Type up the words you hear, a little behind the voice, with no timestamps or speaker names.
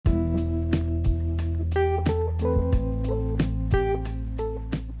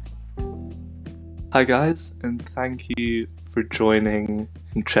Hi guys, and thank you for joining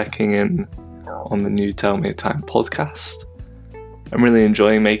and checking in on the new Tell Me a Time podcast. I'm really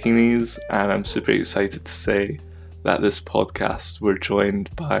enjoying making these, and I'm super excited to say that this podcast we're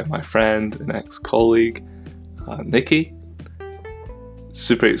joined by my friend and ex-colleague, Nikki.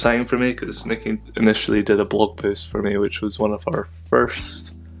 Super exciting for me because Nikki initially did a blog post for me, which was one of our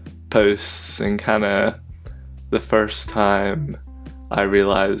first posts and kind of the first time I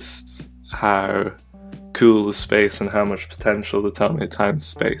realised how cool the space and how much potential the Tell Me a Time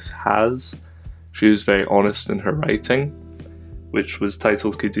space has. She was very honest in her writing, which was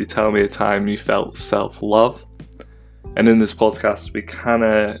titled, "Could you tell me a time you felt self-love?" And in this podcast we kind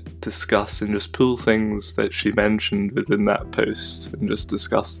of discuss and just pull things that she mentioned within that post and just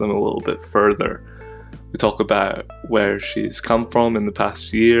discuss them a little bit further. We talk about where she's come from in the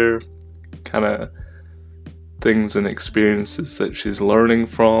past year, kind of things and experiences that she's learning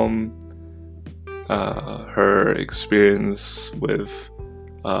from, her experience with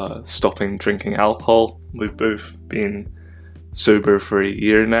stopping drinking alcohol. We've both been sober for a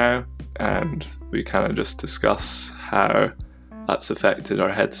year now, and we kind of just discuss how that's affected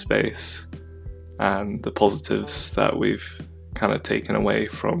our headspace and the positives that we've kind of taken away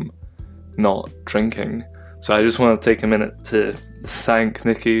from not drinking. So I just want to take a minute to thank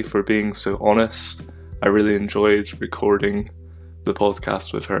Nikki for being so honest. I really enjoyed recording the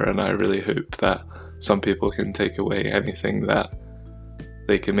podcast with her, and I really hope that some people can take away anything that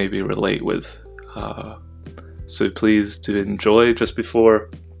they can maybe relate with. So please do enjoy. Just before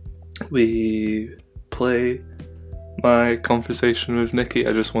we play my conversation with Nikki,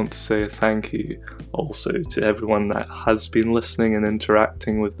 I just want to say a thank you also to everyone that has been listening and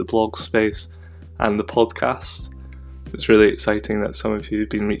interacting with the blog space and the podcast. It's really exciting that some of you have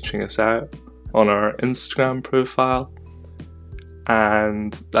been reaching us out on our Instagram profile,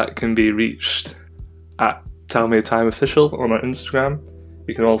 and that can be reached at Tell Me a Time Official on our Instagram.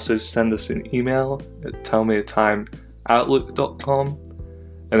 You can also send us an email at tellmeatimeoutlook.com,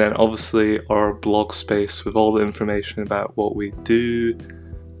 and then obviously our blog space with all the information about what we do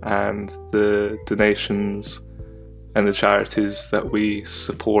and the donations and the charities that we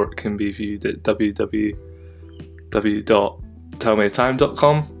support can be viewed at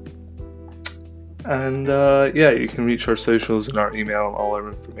www.tellmeatime.com. And you can reach our socials and our email, and all our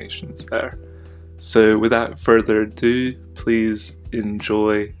information is there. So without further ado, please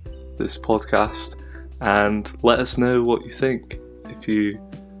enjoy this podcast and let us know what you think. If you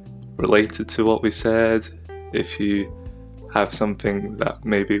related to what we said, if you have something that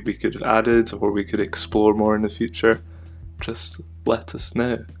maybe we could have added or we could explore more in the future, just let us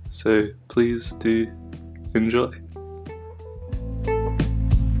know. So please do enjoy.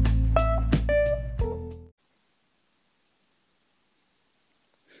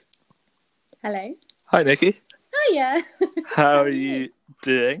 Hello. Hi, Nikki. Hiya. How are you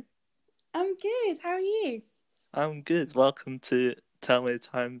doing? I'm good. How are you? I'm good. Welcome to Tell Me a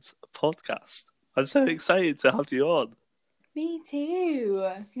Time's podcast. I'm so excited to have you on. Me too.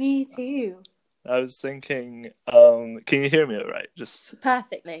 I was thinking, can you hear me all right? Just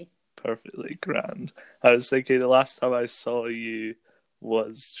perfectly grand. I was thinking the last time I saw you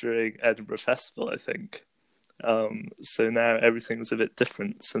was during Edinburgh Festival, I think. So now everything's a bit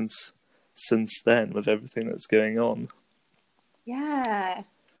different since then with everything that's going on. Yeah,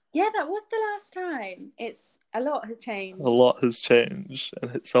 that was the last time. A lot has changed. A lot has changed,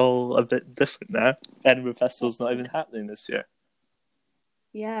 and it's all a bit different now. Edinburgh Festival's not even happening this year.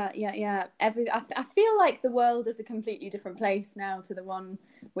 Yeah. I feel like the world is a completely different place now to the one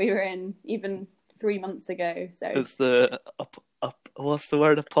we were in even 3 months ago. So it's the what's the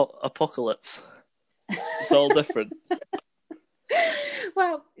word? Apocalypse. It's all different.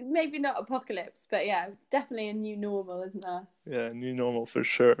 Well, maybe not apocalypse, but yeah, it's definitely a new normal, isn't there? Yeah, new normal for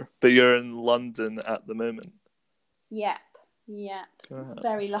sure. But you're in London at the moment. Yep.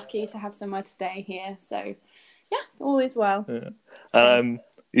 Very lucky to have somewhere to stay here. So, yeah, all is well. Yeah.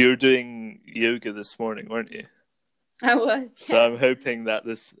 You were doing yoga this morning, weren't you? I was. So I'm hoping that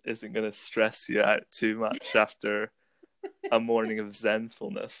this isn't going to stress you out too much after a morning of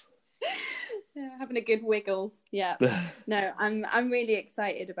zenfulness. Yeah, having a good wiggle. Yeah. No, I'm really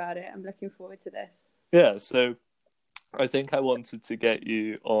excited about it. I'm looking forward to this. Yeah, so I think I wanted to get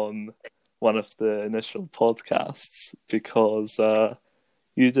you on one of the initial podcasts because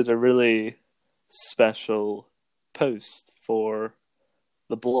you did a really special post for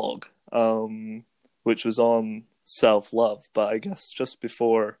the blog, which was on self-love. But I guess just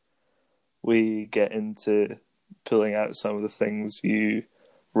before we get into pulling out some of the things you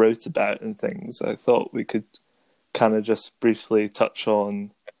wrote about and things, I thought we could kind of just briefly touch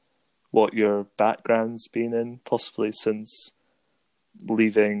on what your background's been in, possibly since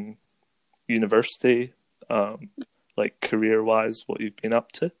leaving university, like career-wise, what you've been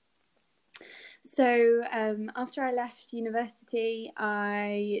up to? So after I left university,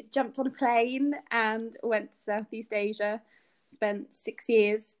 I jumped on a plane and went to Southeast Asia. Spent 6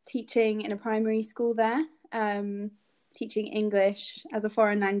 years teaching in a primary school there, teaching English as a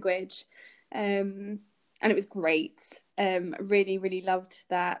foreign language. And it was great. Really, really loved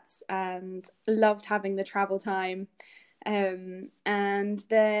that and loved having the travel time. And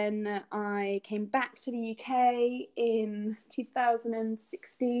then I came back to the UK in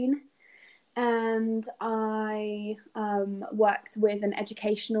 2016 and I worked with an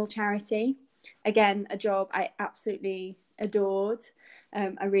educational charity. Again, a job I absolutely adored.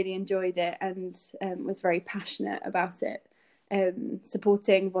 I really enjoyed it and was very passionate about it,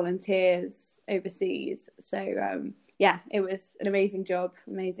 supporting volunteers overseas. So yeah, it was an amazing job,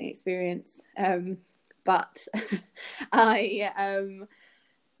 amazing experience. But I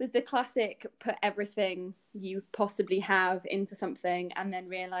with the classic put everything you possibly have into something and then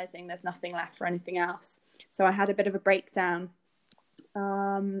realizing there's nothing left for anything else. So I had a bit of a breakdown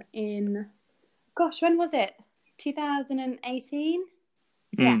in, gosh, when was it? 2018?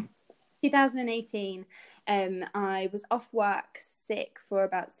 Yeah, 2018. I was off work sick for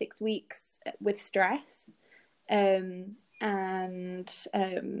about 6 weeks with stress. And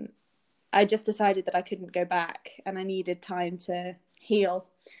I just decided that I couldn't go back and I needed time to heal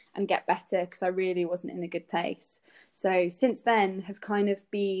and get better because I really wasn't in a good place. So since then have kind of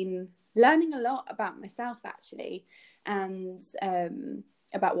been learning a lot about myself actually, and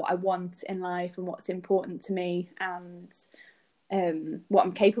about what I want in life and what's important to me and what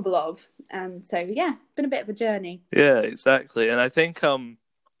I'm capable of. And so yeah, been a bit of a journey. Yeah, exactly. And I think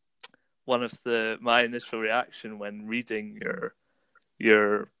one of my initial reaction when reading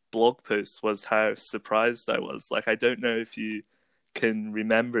your blog post was how surprised I was. Like, I don't know if you can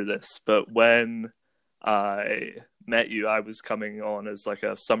remember this, but when I met you, I was coming on as like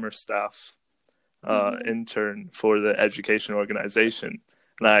a summer staff intern for the education organization,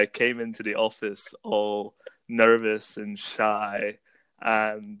 and I came into the office all nervous and shy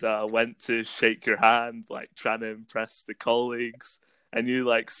and went to shake your hand, like trying to impress the colleagues, and you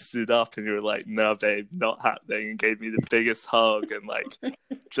like stood up and you were like, "No, babe, not happening," and gave me the biggest hug and like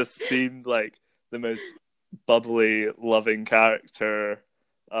just seemed like the most bubbly, loving character,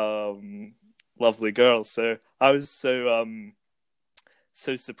 lovely girl. So I was so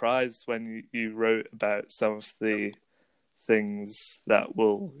surprised when you wrote about some of the things that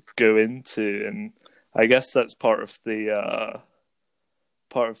we'll go into, and I guess that's part of the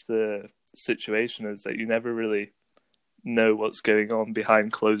situation, is that you never really know what's going on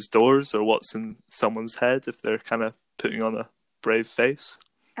behind closed doors or what's in someone's head if they're kind of putting on a brave face.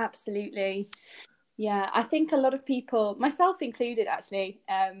 Absolutely. Yeah, I think a lot of people, myself included actually,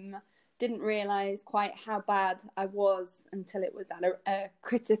 didn't realise quite how bad I was until it was at a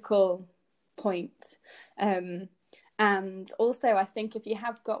critical point. And also, I think if you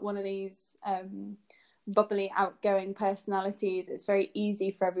have got one of these bubbly, outgoing personalities, it's very easy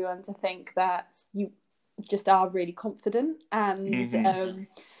for everyone to think that you just are really confident and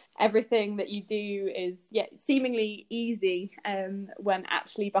everything that you do is seemingly easy, when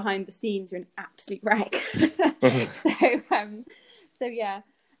actually behind the scenes you're an absolute wreck. So yeah,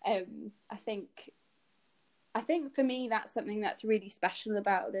 I think for me that's something that's really special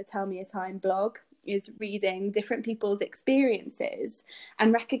about the Tell Me a Time blog, is reading different people's experiences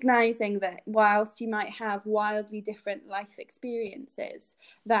and recognizing that whilst you might have wildly different life experiences,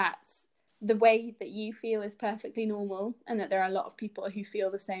 that the way that you feel is perfectly normal and that there are a lot of people who feel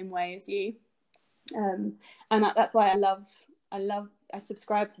the same way as you. And that's why I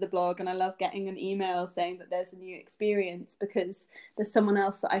subscribe to the blog and I love getting an email saying that there's a new experience, because there's someone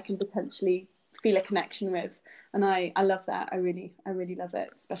else that I can potentially feel a connection with. And I love that. I really love it.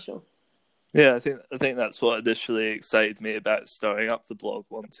 It's special. Yeah, I think that's what initially excited me about starting up the blog,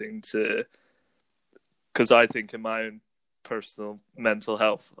 wanting to, because I think in my own personal mental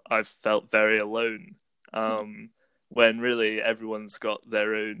health, I've felt very alone, when really everyone's got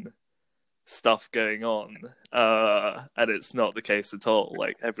their own stuff going on, and it's not the case at all.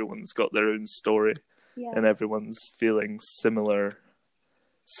 Like, everyone's got their own story, and everyone's feeling similar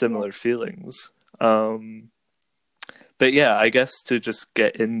feelings. But yeah, I guess to just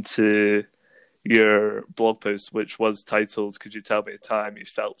get into your blog post, which was titled, "Could you tell me a time you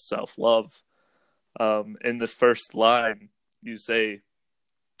felt self-love?" In the first line, you say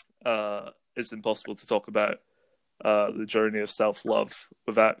it's impossible to talk about the journey of self-love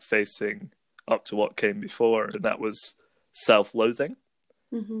without facing up to what came before, and that was self-loathing.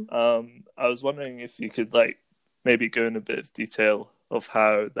 Hmm. I was wondering if you could like maybe go in a bit of detail of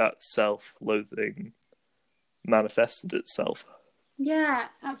how that self-loathing manifested itself. Yeah,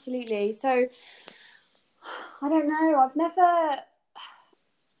 absolutely. So I don't know. I've never.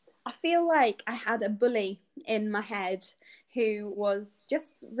 I feel like I had a bully in my head who was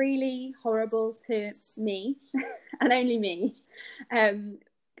just really horrible to me and only me. Um,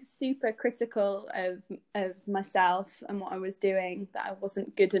 Super critical of myself and what I was doing, that I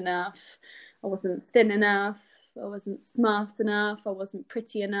wasn't good enough, I wasn't thin enough, I wasn't smart enough, I wasn't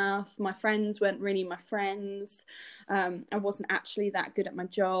pretty enough, my friends weren't really my friends, I wasn't actually that good at my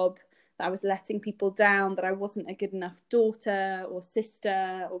job, that I was letting people down, that I wasn't a good enough daughter or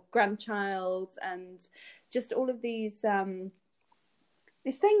sister or grandchild, and just all of these things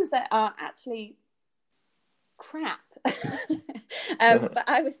that are actually crap. But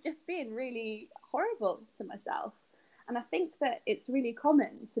I was just being really horrible to myself. And I think that it's really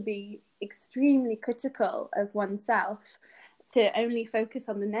common to be extremely critical of oneself, to only focus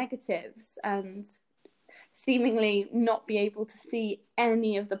on the negatives and seemingly not be able to see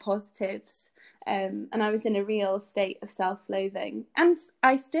any of the positives. And I was in a real state of self-loathing. And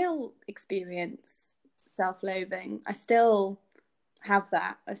I still experience self-loathing. I still have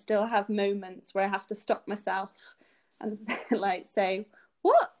that. I still have moments where I have to stop myself and like say,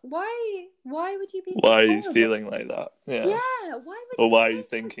 "What? Why would you be so Why are you horrible? feeling like that? Yeah. Yeah, why would Or you why are you say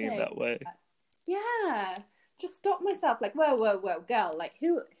thinking in something? that way? Yeah." Just stop myself, like, whoa, girl, like,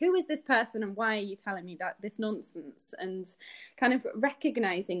 who is this person, and why are you telling me that this nonsense? And kind of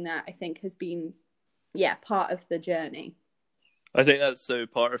recognizing that, I think, has been, yeah, part of the journey. I think that's so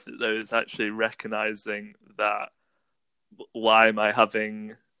part of it though, is actually recognizing that why am I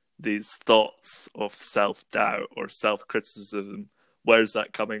having these thoughts of self-doubt or self-criticism? Where's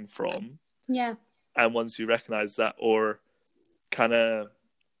that coming from? Yeah. And once you recognize that, or kind of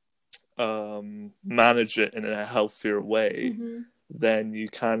manage it in a healthier way, Mm-hmm. then you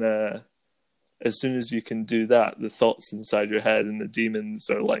kind of, as soon as you can do that, the thoughts inside your head and the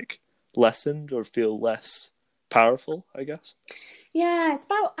demons are like lessened or feel less powerful, I guess. Yeah, it's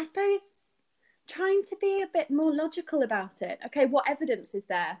about, I suppose, trying to be a bit more logical about it. Okay, what evidence is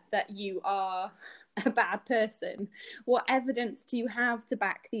there that you are a bad person? What evidence do you have to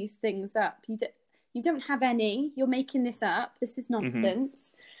back these things up? You don't have any. You're making this up. This is Mm-hmm.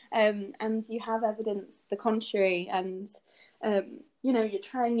 nonsense. And you have evidence the contrary. And, you're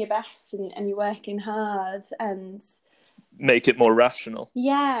trying your best, and you're working hard. And Make it more rational.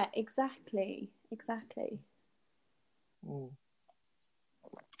 yeah, exactly. Exactly.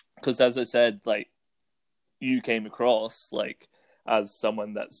 Because as I said, like, you came across like as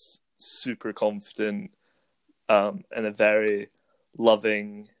someone that's super confident, and a very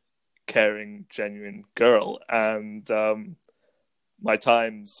loving, caring, genuine girl. And my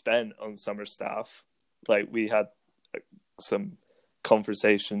time spent on summer staff, like we had some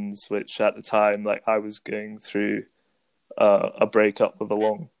conversations, which at the time, like I was going through a breakup with a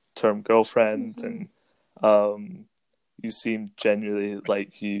long-term girlfriend, Mm-hmm. and you seemed genuinely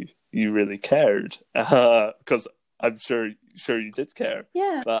like you really cared, because I'm sure you did care.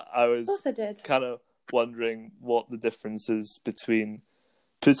 Yeah, But I of was course I did. kind of wondering what the difference is between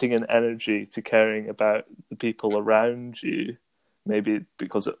putting in energy to caring about the people around you, maybe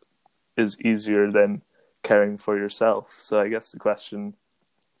because it is easier than caring for yourself. So I guess the question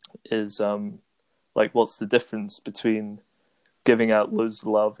is, like, what's the difference between giving out loads of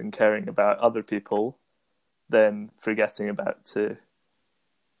love and caring about other people, than forgetting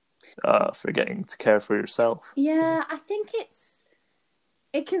to care for yourself? Yeah, I think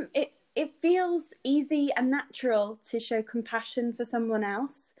it feels easy and natural to show compassion for someone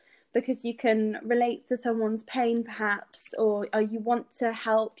else, because you can relate to someone's pain perhaps, or you want to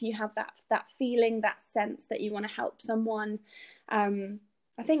help, you have that feeling, that sense that you want to help someone.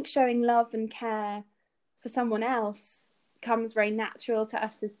 I think showing love and care for someone else comes very natural to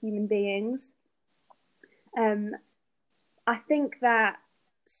us as human beings. um, I think that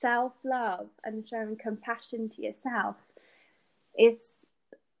self-love and showing compassion to yourself is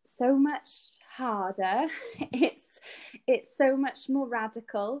so much harder. it's it's so much more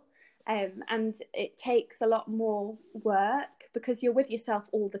radical, and it takes a lot more work, because you're with yourself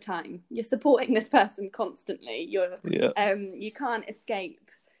all the time. You're supporting this person constantly. Yeah. You can't escape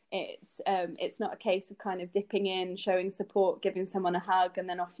it. It's not a case of kind of dipping in, showing support, giving someone a hug, and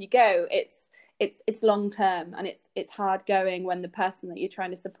then off you go. It's long term, and it's hard going when the person that you're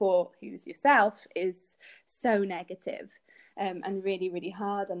trying to support, who's yourself, is so negative, and really, really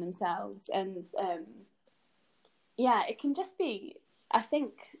hard on themselves. And yeah, it can just be, I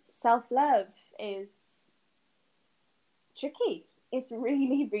think self love is tricky. it's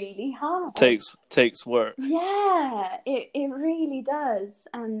really, really hard. Takes work. Yeah, it really does.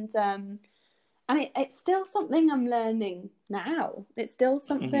 And it's still something I'm learning now. It's still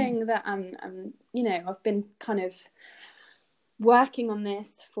something that I'm, I've been kind of working on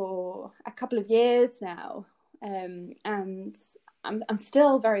this for a couple of years now. And I'm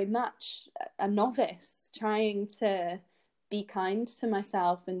still very much a novice, trying to be kind to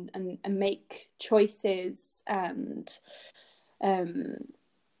myself and make choices and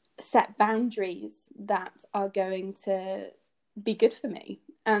set boundaries that are going to be good for me.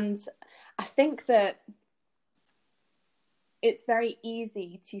 And I think that it's very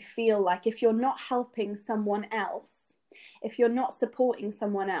easy to feel like if you're not helping someone else, if you're not supporting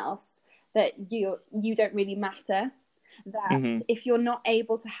someone else, that you don't really matter. That if you're not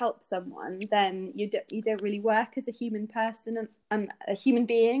able to help someone, then you don't really work as a human person and a human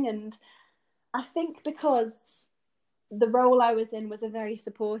being. And I think because the role I was in was a very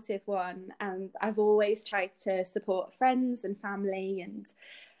supportive one, and I've always tried to support friends and family, and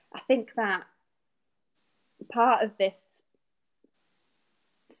I think that part of this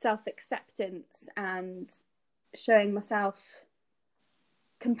self-acceptance and showing myself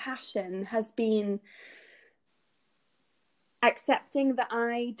compassion has been accepting that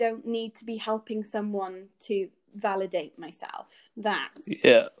I don't need to be helping someone to validate myself. That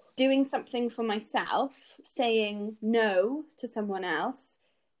doing something for myself, saying no to someone else,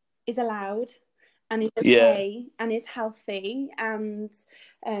 is allowed and is okay and is healthy. And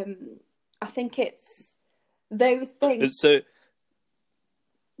I think it's those things.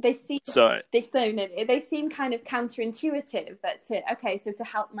 They seem kind of counterintuitive. That so to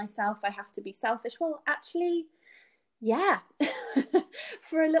help myself, I have to be selfish. Well, actually, yeah,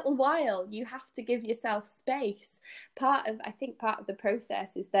 for a little while, you have to give yourself space. I think part of the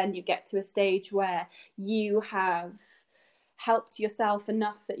process is then you get to a stage where you have helped yourself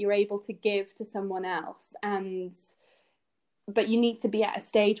enough that you're able to give to someone else. But you need to be at a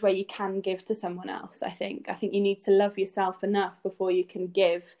stage where you can give to someone else. I think you need to love yourself enough before you can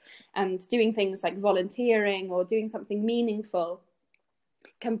give. And doing things like volunteering or doing something meaningful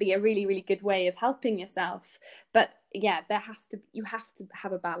can be a really, really good way of helping yourself. But yeah, you have to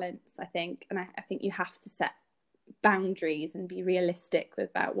have a balance, I think. And I think you have to set boundaries and be realistic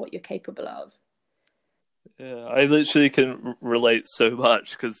about what you're capable of. Yeah, I literally can relate so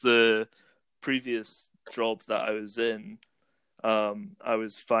much, because the previous job that I was in, I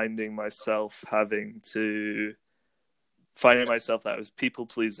was finding myself that I was people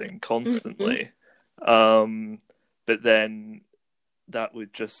pleasing constantly. But then that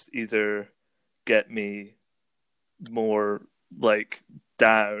would just either get me more like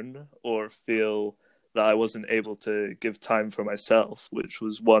down or feel that I wasn't able to give time for myself, which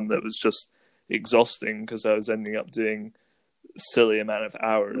was one that was just exhausting, because I was ending up doing a silly amount of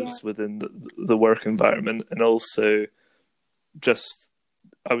hours within the work environment. And also just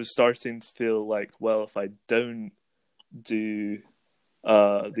I was starting to feel like, well, if I don't do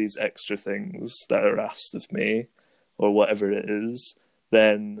these extra things that are asked of me or whatever it is,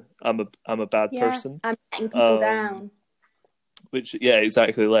 then I'm a bad person. I'm letting people down. Which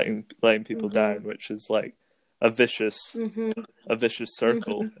exactly, letting people down, which is like a vicious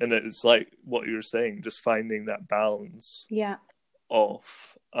circle. And it's like what you were saying, just finding that balance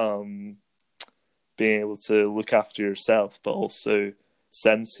of being able to look after yourself, but also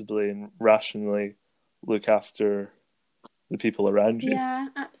sensibly and rationally look after the people around you. Yeah,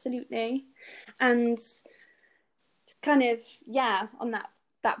 absolutely. And kind of, on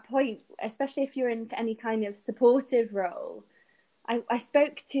that point, especially if you're in any kind of supportive role, I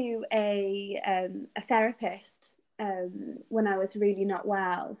spoke to a therapist when I was really not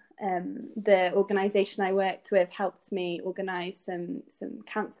well. The organisation I worked with helped me organise some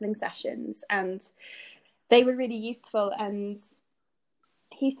counselling sessions, and they were really useful. And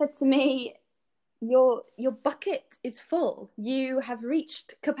he said to me, your bucket is full. You have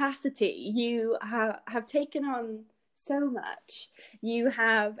reached capacity. You have taken on so much. You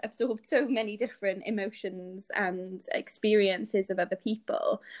have absorbed so many different emotions and experiences of other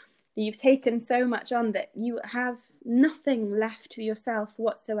people. You've taken so much on that you have nothing left for yourself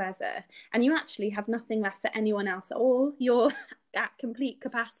whatsoever. And you actually have nothing left for anyone else at all. You're at complete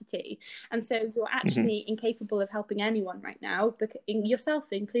capacity. And so you're actually incapable of helping anyone right now, yourself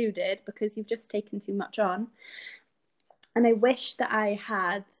included, because you've just taken too much on. And I wish that I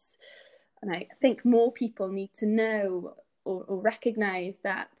had, and I think more people need to know or recognise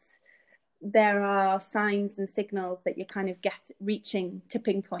that there are signs and signals that you're kind of reaching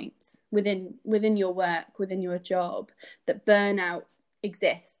tipping points within your work, within your job, that burnout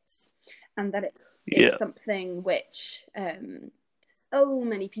exists, and that it's something which so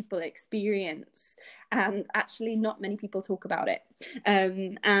many people experience, and actually not many people talk about it.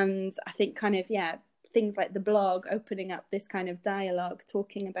 And I think kind of, things like the blog, opening up this kind of dialogue,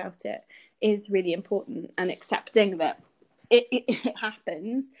 talking about it is really important, and accepting that it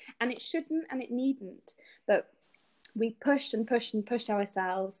happens, and it shouldn't and it needn't. But we push and push and push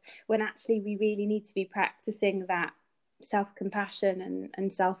ourselves when actually we really need to be practicing that self-compassion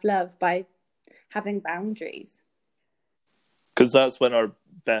and self-love by having boundaries. Because that's when our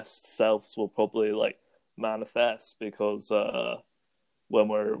best selves will probably like manifest, because when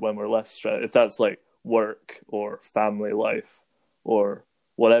we're less stressed, if that's like work or family life or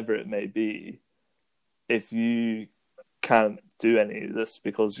whatever it may be, if you can't do any of this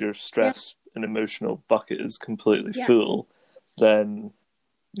because your stress and emotional bucket is completely full, then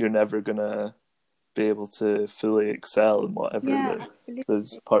you're never gonna be able to fully excel in whatever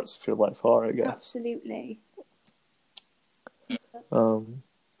those parts of your life are, I guess. Absolutely.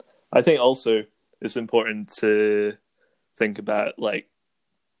 I think also it's important to think about like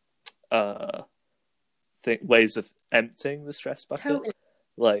ways of emptying the stress bucket. Totally.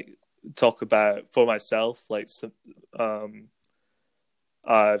 Like talk about, for myself, like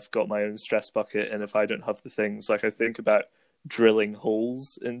I've got my own stress bucket, and if I don't have the things, like I think about drilling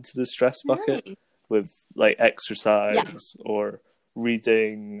holes into the stress bucket with like exercise or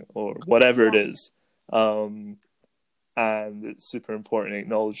reading or whatever it is. And it's super important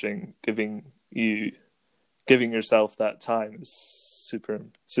acknowledging, giving yourself that time is super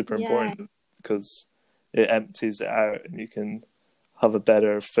important, because it empties it out and you can have a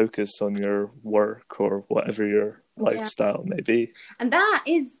better focus on your work or whatever your lifestyle may be. And that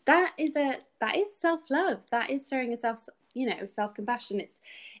is self-love. That is showing yourself, self-compassion.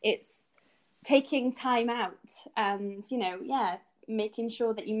 It's taking time out and, making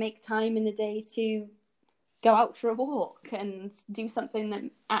sure that you make time in the day to go out for a walk and do something that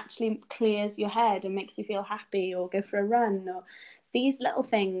actually clears your head and makes you feel happy, or go for a run, or these little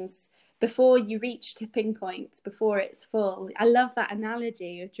things before you reach tipping points, before it's full. I love that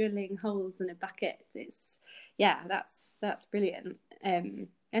analogy of drilling holes in a bucket. That's brilliant.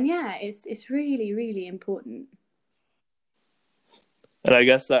 It's really, really important. And I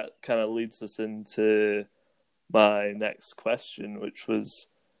guess that kind of leads us into my next question, which was,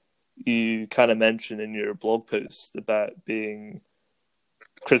 you kind of mentioned in your blog post about being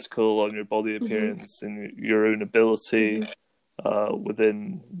critical on your body appearance and your own ability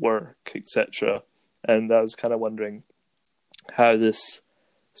within work, etc. And I was kind of wondering how this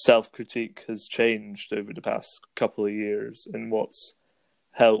self-critique has changed over the past couple of years, and what's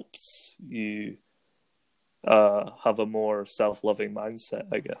helped you have a more self-loving mindset,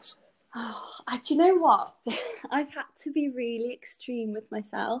 I guess. Do you know what? I've had to be really extreme with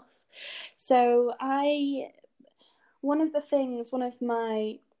myself. So one of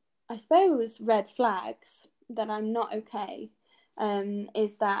my, I suppose, red flags that I'm not okay,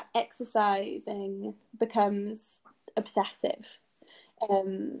 is that exercising becomes obsessive.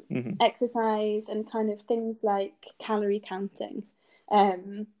 Exercise and kind of things like calorie counting,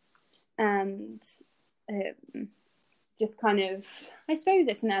 and just kind of, I suppose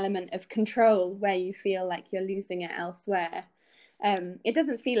it's an element of control where you feel like you're losing it elsewhere. It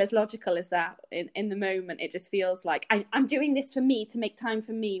doesn't feel as logical as that in the moment. It just feels like I'm doing this for me, to make time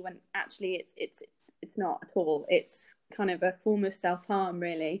for me, when actually it's not at all. It's kind of a form of self-harm,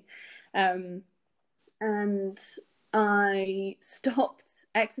 really. And I stopped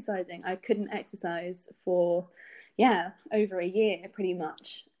exercising. I couldn't exercise for over a year pretty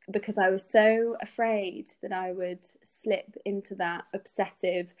much, because I was so afraid that I would slip into that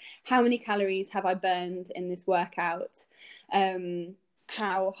obsessive, how many calories have I burned in this workout?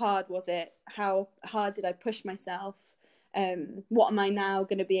 How hard was it? How hard did I push myself? What am I now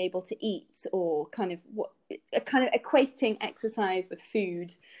going to be able to eat? Or kind of equating exercise with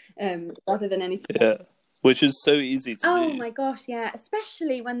food, rather than anything else. Yeah, which is so easy to do. Oh my gosh, yeah.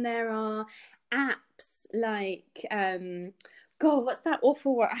 Especially when there are apps like, God, what's that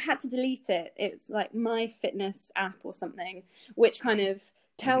awful word? I had to delete it. It's like My Fitness app or something, which kind of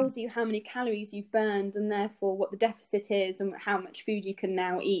tells you how many calories you've burned, and therefore what the deficit is and how much food you can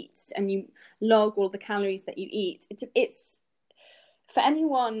now eat, and you log all the calories that you eat. It's for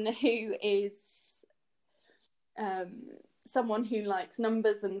anyone who is someone who likes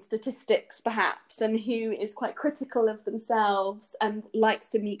numbers and statistics, perhaps, and who is quite critical of themselves and likes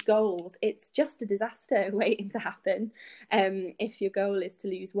to meet goals. It's just a disaster waiting to happen if your goal is to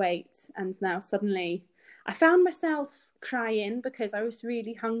lose weight. And now suddenly I found myself crying because I was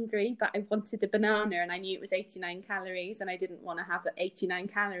really hungry, but I wanted a banana and I knew it was 89 calories and I didn't want to have 89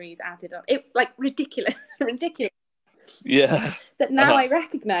 calories added on. It, like, ridiculous. Yeah. that now I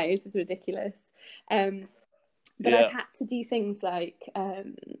recognise is ridiculous. But I've had to do things like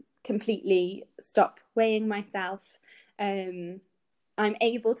completely stop weighing myself. I'm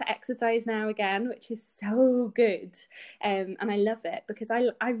able to exercise now again, which is so good. And I love it because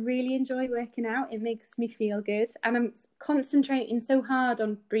I really enjoy working out. It makes me feel good. And I'm concentrating so hard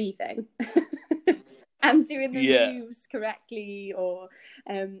on breathing and doing the moves correctly or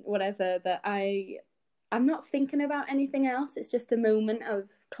whatever, that I'm not thinking about anything else. It's just a moment of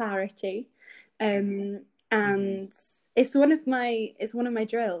clarity. And it's one of my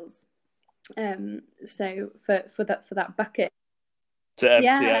drills. So for that bucket. To empty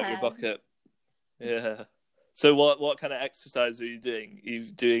out your bucket. Yeah. So what kind of exercise are you doing? Are you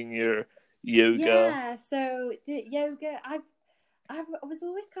doing your yoga? Yeah, so yoga, I was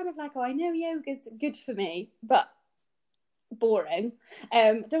always kind of like, oh, I know yoga's good for me, but boring.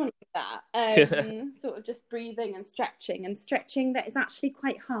 Don't want to do that. Sort of just breathing and stretching that is actually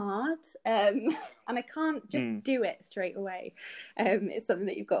quite hard. And I can't just do it straight away. It's something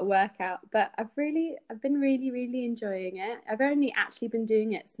that you've got to work out. But I've been really, really enjoying it. I've only actually been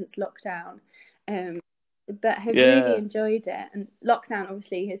doing it since lockdown. But have really enjoyed it. And lockdown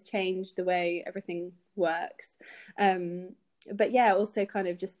obviously has changed the way everything works. But yeah, also kind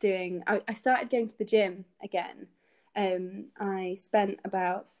of just I started going to the gym again. I spent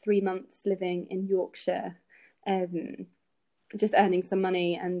about 3 months living in Yorkshire, just earning some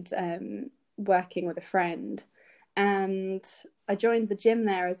money and working with a friend. And I joined the gym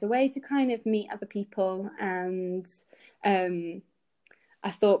there as a way to kind of meet other people. And I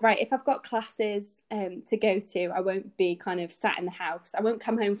thought, right, if I've got classes to go to, I won't be kind of sat in the house. I won't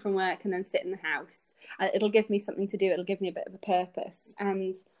come home from work and then sit in the house. It'll give me something to do. It'll give me a bit of a purpose.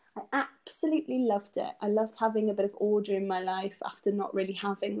 And I absolutely loved it. I loved having a bit of order in my life after not really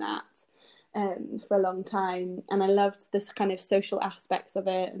having that for a long time. And I loved this kind of social aspects of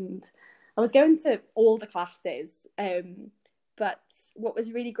it. And I was going to all the classes. But what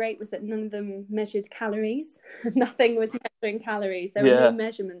was really great was that none of them measured calories. Nothing was measuring calories. There were no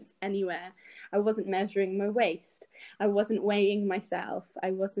measurements anywhere. I wasn't measuring my waist. I wasn't weighing myself.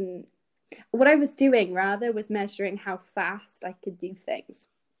 What I was doing rather was measuring how fast I could do things.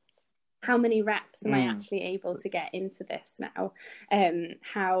 How many reps am I actually able to get into this now?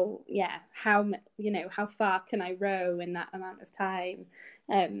 How far can I row in that amount of time?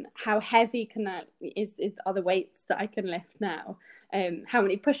 How heavy are the weights that I can lift now? How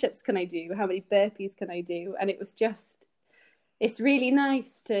many push-ups can I do? How many burpees can I do? And it's really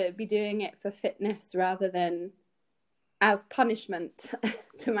nice to be doing it for fitness rather than as punishment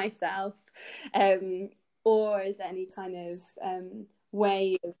to myself, or as any kind of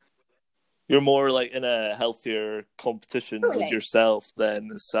way of. You're more like in a healthier competition with yourself than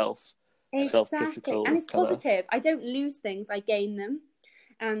the self-critical. And it's positive. I don't lose things, I gain them.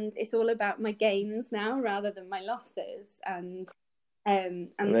 And it's all about my gains now rather than my losses. And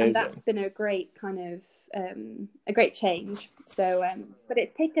that's been a great kind of a great change. So but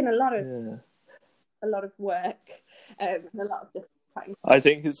it's taken a lot of work and a lot of different things. I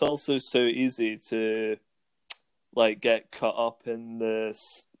think it's also so easy to like get caught up in the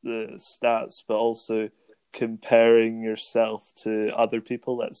stats, but also comparing yourself to other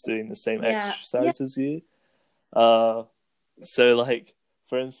people that's doing the same exercise as you. So like,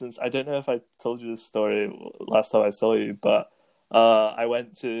 for instance, I don't know if I told you this story last time I saw you, but I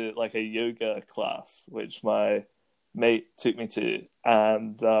went to like a yoga class which my mate took me to,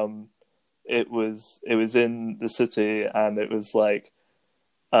 and it was in the city, and it was like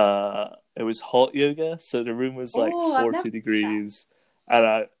it was hot yoga, so the room was like 40 degrees.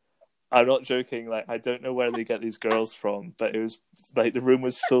 And I'm not joking, like, I don't know where they get these girls from, but it was like the room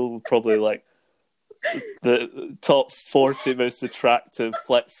was full of probably like the top 40 most attractive,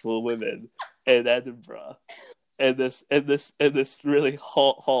 flexible women in Edinburgh in this really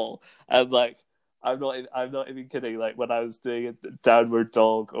hot hall. And like, I'm not even kidding, like when I was doing a downward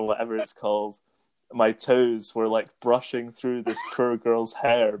dog or whatever it's called, my toes were like brushing through this poor girl's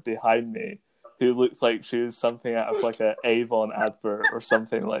hair behind me, who looked like she was something out of like an Avon advert or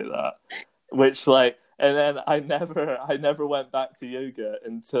something like that. Which like, and then I never went back to yoga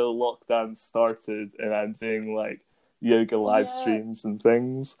until lockdown started, and I'm doing like yoga live streams and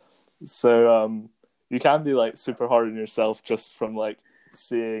things. So you can be like super hard on yourself just from like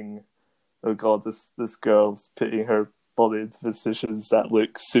seeing, oh god, this girl's putting her body into positions that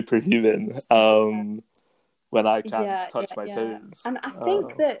look superhuman. When I can't touch my toes. And I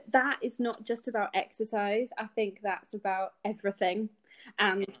think that is not just about exercise. I think that's about everything.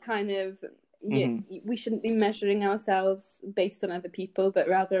 And kind of, we shouldn't be measuring ourselves based on other people, but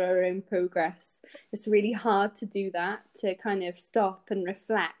rather our own progress. It's really hard to do that, to kind of stop and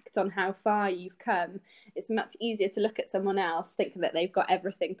reflect on how far you've come. It's much easier to look at someone else, think that they've got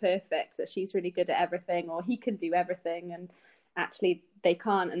everything perfect, that she's really good at everything, or he can do everything, and actually they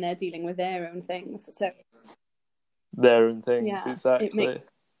can't, and they're dealing with their own things. So their own things, yeah, exactly.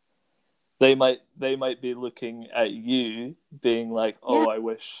 They might be looking at you, being like, "Oh, I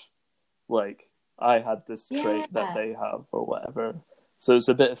wish, like, I had this trait that they have, or whatever." So it's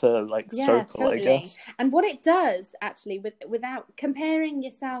a bit of a circle, totally. I guess. And what it does, actually, without comparing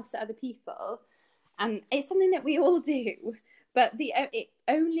yourself to other people, and it's something that we all do, but it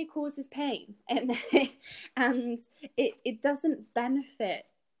only causes pain, and it doesn't benefit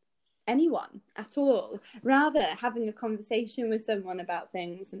anyone at all. Rather, having a conversation with someone about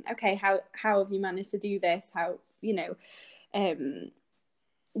things, and okay, how have you managed to do this? How,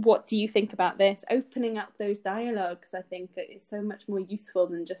 what do you think about this? Opening up those dialogues, I think, is so much more useful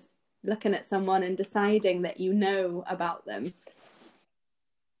than just looking at someone and deciding that you know about them.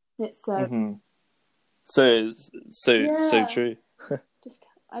 It's so true.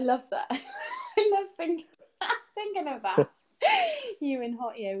 I love that. I love thinking of that. You in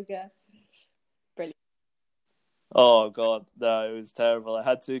hot yoga. Brilliant. Oh god, no, it was terrible. I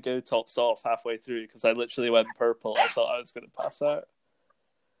had to go tops off halfway through because I literally went purple. I thought I was going to pass out.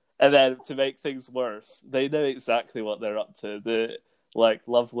 And then to make things worse, they know exactly what they're up to. The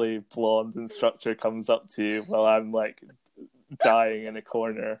lovely blonde instructor comes up to you while I'm dying in a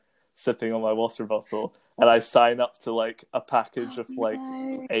corner, sipping on my water bottle, and I sign up to a package of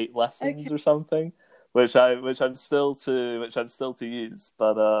 8 lessons or something, which I'm still to use,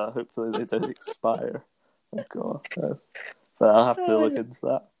 but hopefully they don't expire. Oh god, but I'll have to look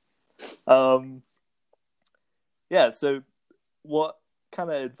into that. Yeah. So, what kind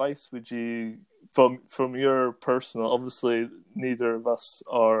of advice would you, from your personal? Obviously, neither of us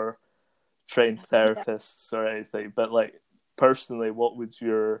are trained therapists or anything, but personally, what would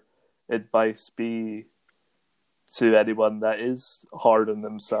your advice be to anyone that is hard on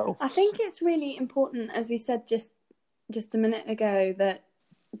themselves? I think it's really important, as we said just a minute ago, that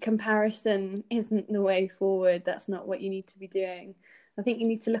comparison isn't the way forward. That's not what you need to be doing. I think you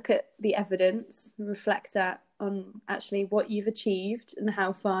need to look at the evidence, reflect on actually what you've achieved and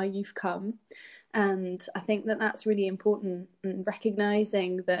how far you've come. And I think that that's really important, and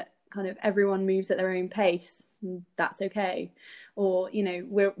recognizing that kind of everyone moves at their own pace. That's okay. Or,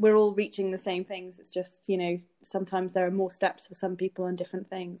 we're all reaching the same things. It's just, sometimes there are more steps for some people and different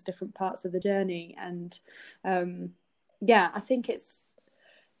things, different parts of the journey. And I think it's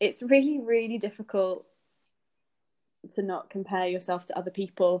really, really difficult to not compare yourself to other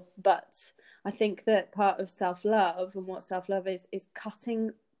people. But I think that part of self-love, and what self-love is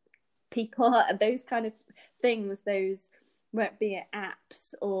cutting people, those kind of things, those, be it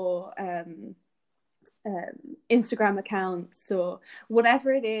apps or Instagram accounts or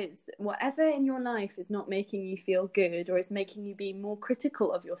whatever it is, whatever in your life is not making you feel good or is making you be more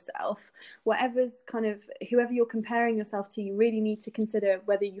critical of yourself, whoever you're comparing yourself to, you really need to consider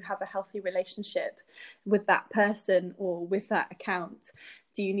whether you have a healthy relationship with that person or with that account.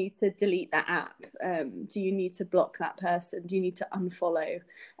 Do you need to delete that app? Do you need to block that person? Do you need to unfollow?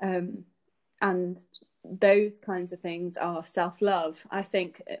 And those kinds of things are self-love, I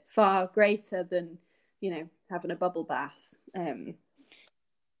think, far greater than having a bubble bath,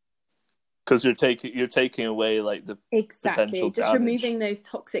 because you're taking away the potential just damage. Removing those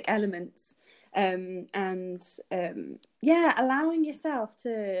toxic elements, and allowing yourself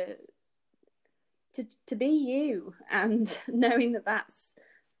to be you, and knowing that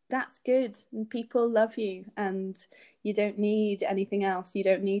that's good, and people love you, and you don't need anything else. You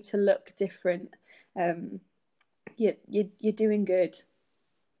don't need to look different. You're doing good.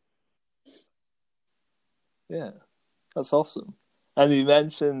 Yeah, that's awesome. And you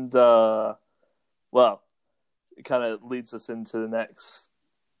mentioned, it kind of leads us into the next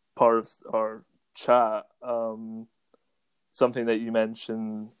part of our chat. Something that you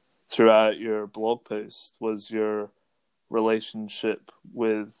mentioned throughout your blog post was your relationship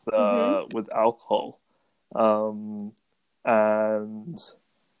with alcohol, and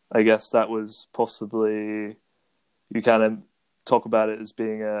I guess that was possibly, you kind of talk about it as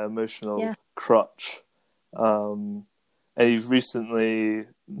being an emotional crutch. And you've recently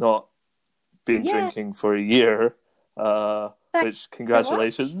not been drinking for a year, which,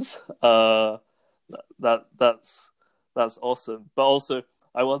 congratulations. That's awesome. But also,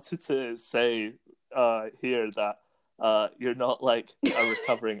 I wanted to say here that you're not a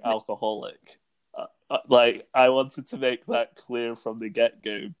recovering alcoholic. I wanted to make that clear from the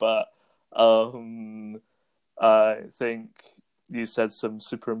get-go, but I think you said some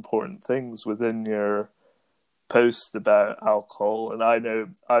super important things within your post about alcohol, and I know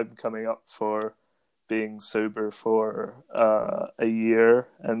I'm coming up for being sober for a year,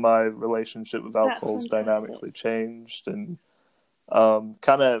 and my relationship with That's alcohol's fantastic. dynamically changed. And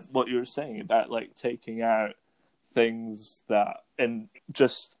kind of what you were saying about like taking out things that, and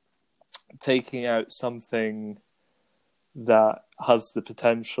just taking out something that has the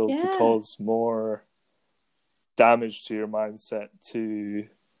potential to Yeah. cause more damage to your mindset to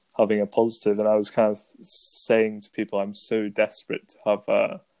having a positive. And I was kind of saying to people, I'm so desperate to have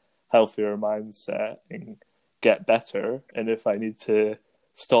a healthier mindset and get better. And if I need to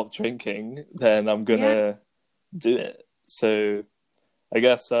stop drinking, then I'm gonna do it. So I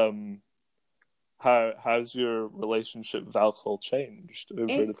guess how's your relationship with alcohol changed over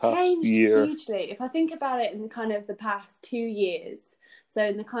the It's past changed year? hugely. If I think about it in kind of the past 2 years, so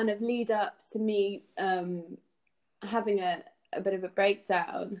in the kind of lead up to me having a bit of a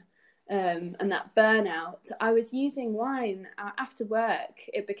breakdown and that burnout, I was using wine after work.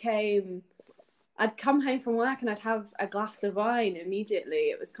 It became, I'd come home from work and I'd have a glass of wine immediately.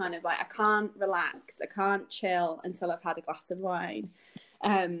 It was kind of like, I can't relax, I can't chill until I've had a glass of wine.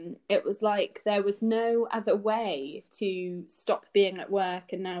 It was like there was no other way to stop being at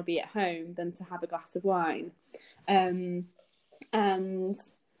work and now be at home than to have a glass of wine. And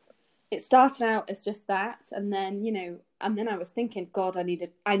it started out as just that, and then, you know, and then I was thinking, God, I need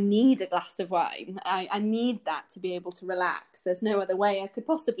a glass of wine. I need that to be able to relax. There's no other way I could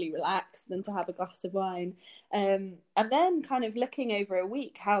possibly relax than to have a glass of wine. And then kind of looking over a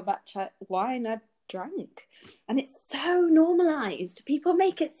week how much wine I'd drunk, and it's so normalized. People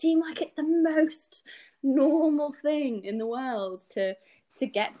make it seem like it's the most normal thing in the world to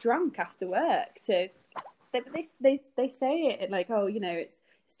get drunk after work. They say it like, oh, you know, it's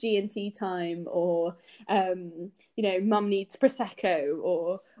G&T time, or you know, mum needs prosecco,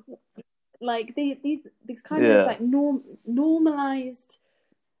 or like these kind of like normalized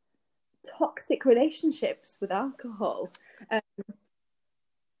toxic relationships with alcohol.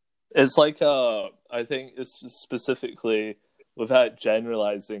 It's like I think it's specifically, without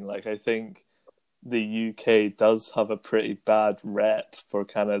generalizing, like I think the UK does have a pretty bad rep for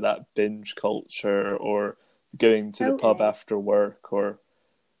kind of that binge culture, or going to the pub after work, or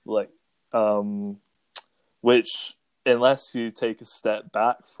like which, unless you take a step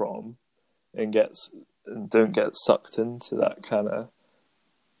back from and don't get sucked into that kind of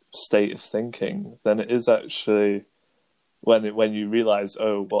state of thinking, then it is actually when you realize,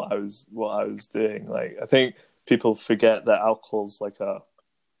 oh, what I was doing. Like, I think people forget that alcohol's like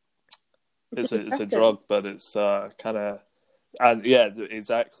it's a drug, but it's kind of, and yeah,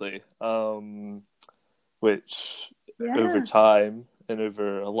 exactly, which over time and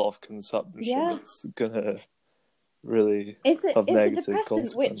over a lot of consumption, it's gonna really have negative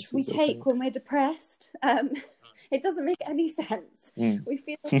consequences. Which we take when we're depressed. It doesn't make any sense. We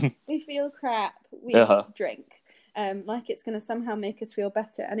feel crap. We drink, like it's going to somehow make us feel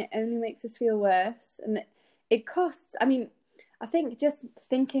better, and it only makes us feel worse. And it costs. I mean, I think just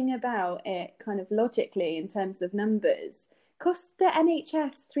thinking about it kind of logically in terms of numbers, costs the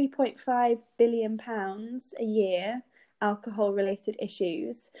NHS £3.5 billion a year, alcohol-related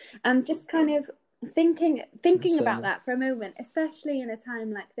issues, and just kind of thinking about that for a moment, especially in a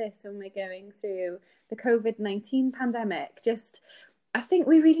time like this when we're going through the COVID-19 pandemic. Just, I think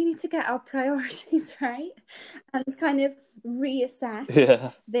we really need to get our priorities right and kind of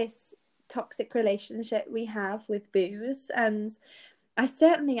reassess this toxic relationship we have with booze. And I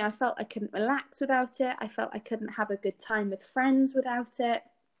felt I couldn't relax without it. I felt I couldn't have a good time with friends without it.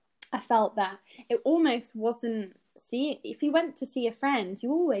 I felt that it almost wasn't, if you went to see a friend,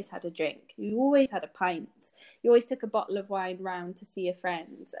 you always had a drink, you always had a pint, you always took a bottle of wine round to see a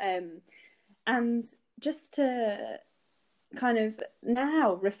friend. And just to kind of,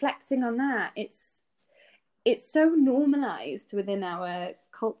 now reflecting on that, it's so normalized within our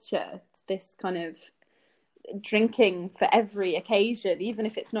culture, this kind of drinking for every occasion, even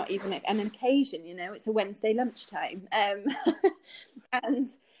if it's not even an occasion, you know, it's a Wednesday lunchtime. And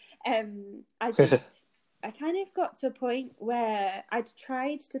I kind of got to a point where I'd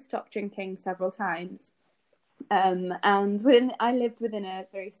tried to stop drinking several times. And I lived within a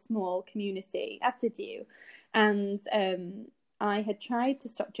very small community, as did you. And I had tried to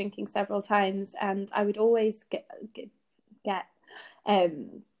stop drinking several times, and I would always get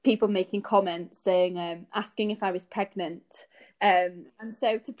people making comments saying, asking if I was pregnant. And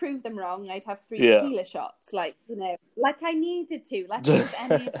so to prove them wrong, I'd have 3 tequila shots, like, you know, like I needed to, like it was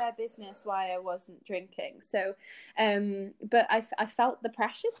any of their business why I wasn't drinking. So, but I felt the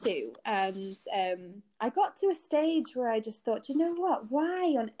pressure to, and I got to a stage where I just thought, you know what,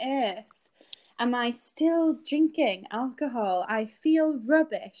 why on earth am I still drinking alcohol? I feel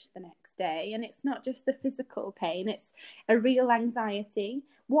rubbish the next day, and it's not just the physical pain, it's a real anxiety.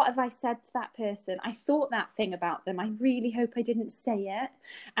 What have I said to that person? I thought that thing about them. I really hope I didn't say it,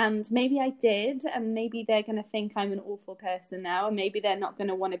 and maybe I did, and maybe they're going to think I'm an awful person now, and maybe they're not going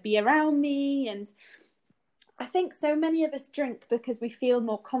to want to be around me. And I think so many of us drink because we feel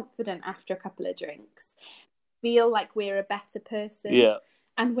more confident after a couple of drinks, feel like we're a better person. Yeah.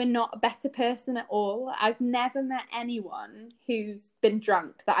 And we're not a better person at all. I've never met anyone who's been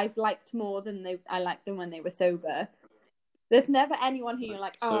drunk that I've liked more than I liked them when they were sober. There's never anyone who you're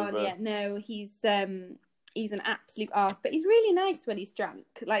like, oh, sober. Yeah, no, he's an absolute arse, but he's really nice when he's drunk.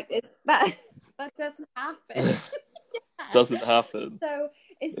 Like that doesn't happen. Yeah. Doesn't happen. So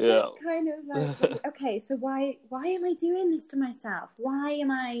it's just kind of like, okay, so why am I doing this to myself? Why am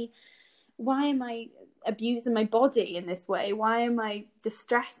I abusing my body in this way? Why am I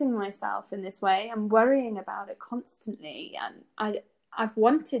distressing myself in this way? I'm worrying about it constantly, and I've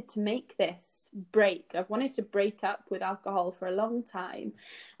wanted to make this break. I've wanted to break up with alcohol for a long time,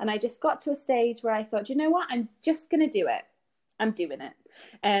 and I just got to a stage where I thought, you know what, I'm just going to do it. I'm doing it.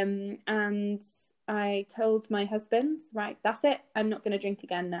 And I told my husband, right, that's it. I'm not going to drink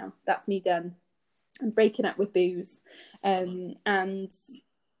again now. That's me done. I'm breaking up with booze. And I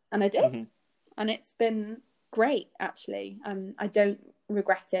did. Mm-hmm. And it's been great, actually. I don't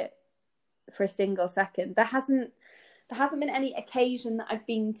regret it for a single second. There hasn't been any occasion that I've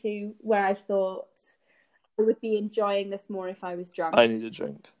been to where I thought I would be enjoying this more if I was drunk. I need a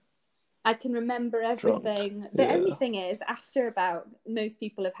drink. I can remember everything. Drunk. The only thing is, after most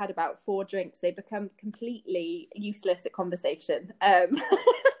people have had about 4 drinks, they become completely useless at conversation. And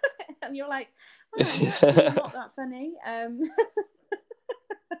you're like, oh, that's not that funny.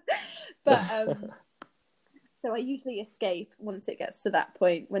 But so I usually escape once it gets to that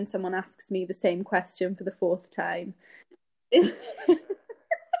point, when someone asks me the same question for the 4th time.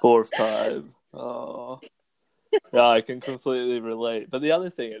 4th time. Oh. Yeah, I can completely relate. But the other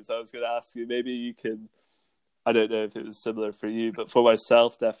thing is, I was going to ask you, maybe you can, I don't know if it was similar for you, but for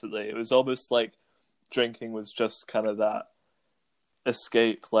myself, definitely, it was almost like drinking was just kind of that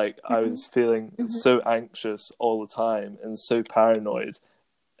escape. Like, I was feeling so anxious all the time and so paranoid,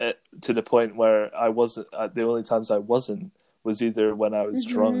 to the point where I wasn't, the only times I wasn't was either when I was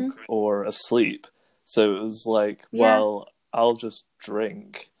drunk or asleep. So it was like, well, I'll just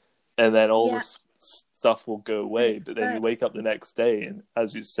drink, and then all this stuff will go away. But then you wake up the next day, and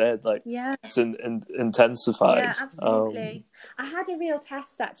as you said, like, it's intensified. Yeah, absolutely. I had a real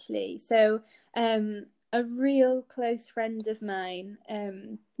test, actually. So a real close friend of mine,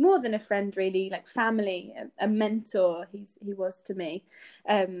 more than a friend really, like family, a mentor he was to me,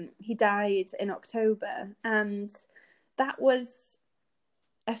 he died in October, and that was,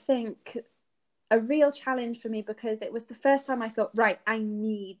 I think, a real challenge for me, because it was the first time I thought, right, I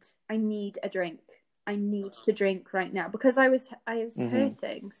need a drink. I need to drink right now, because I was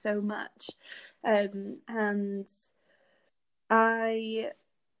hurting so much, and I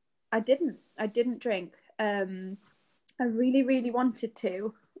didn't drink. I really, really wanted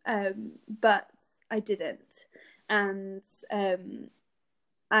to, but I didn't, and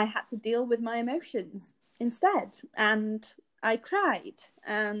I had to deal with my emotions instead, and I cried,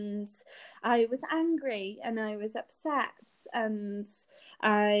 and I was angry, and I was upset, and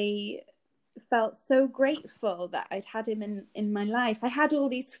I felt so grateful that I'd had him in my life. I had all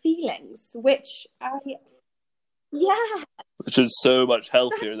these feelings, which is so much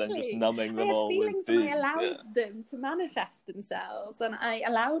healthier than just numbing them all with booze. And I allowed them to manifest themselves, and I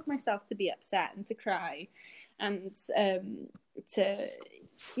allowed myself to be upset and to cry, and to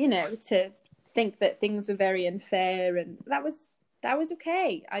think that things were very unfair, and that was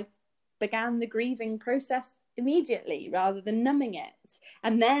okay. I began the grieving process immediately, rather than numbing it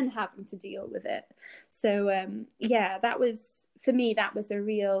and then having to deal with it. So that was, for me, that was a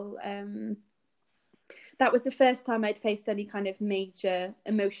real that was the first time I'd faced any kind of major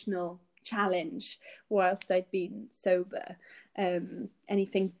emotional challenge whilst I'd been sober.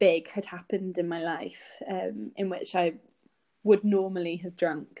 Anything big had happened in my life, in which I would normally have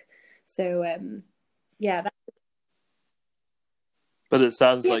drunk. So but it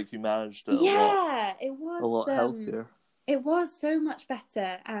sounds like you managed it a lot. Yeah, it was a lot healthier. It was so much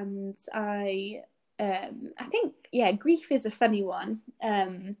better, and I I think, grief is a funny one.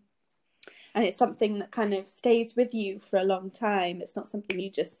 And it's something that kind of stays with you for a long time. It's not something you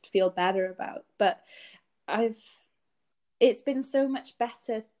just feel better about. But it's been so much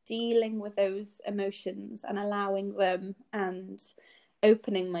better dealing with those emotions and allowing them and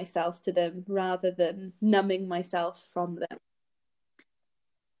opening myself to them rather than numbing myself from them.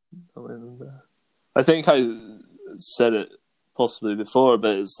 I think I said it possibly before,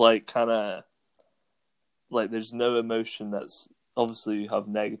 but it's like kind of like there's no emotion that's, obviously you have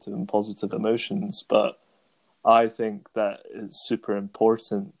negative and positive emotions, but I think that it's super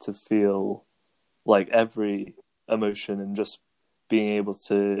important to feel like every emotion and just being able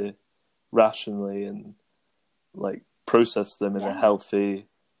to rationally and like process them in a healthy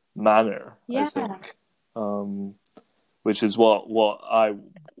manner. I think, which is what I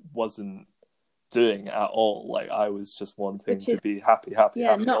wasn't doing at all. Like I was just wanting to be happy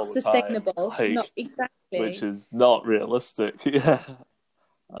not all the sustainable, time. Like, not exactly, which is not realistic.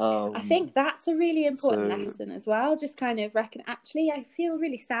 I think that's a really important lesson as well. Just kind of reckon, actually, I feel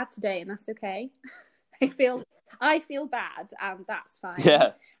really sad today, and that's okay. I feel bad, and that's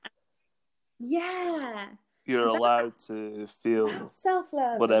fine. You're allowed to feel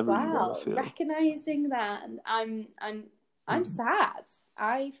self-love whatever as well. You want to feel. Recognizing that I'm sad.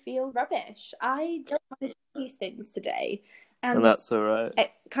 I feel rubbish. I don't want to do these things today, and that's all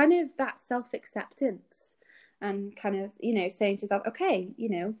right. Kind of that self-acceptance, and kind of saying to yourself, okay,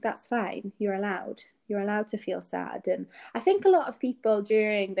 that's fine. You're allowed to feel sad. And I think a lot of people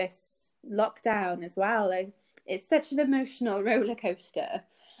during this lockdown as well, like, it's such an emotional roller coaster,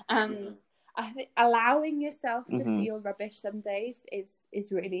 and I think allowing yourself to feel rubbish some days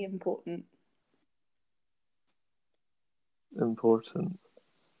is really important.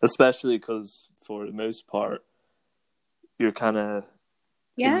 Especially because for the most part you're kind of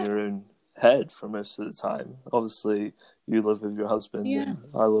in your own head for most of the time. Obviously you live with your husband and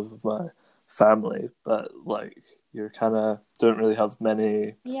I live with my family, but like you're kind of don't really have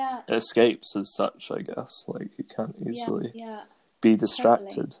many escapes as such, I guess. Like you can't easily be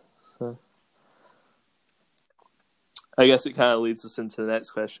distracted. So I guess it kind of leads us into the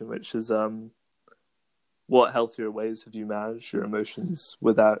next question, which is what healthier ways have you managed your emotions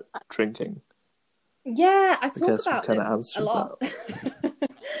without drinking? I talk about them a lot.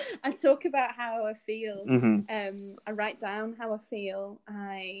 I talk about how I feel. I write down how I feel.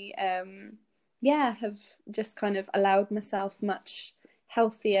 I have just kind of allowed myself much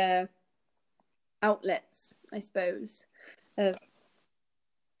healthier outlets, I suppose. And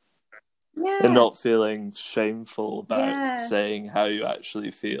not feeling shameful about saying how you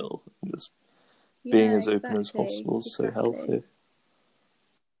actually feel. Just being as open as possible is so healthy.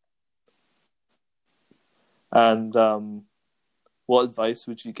 And what advice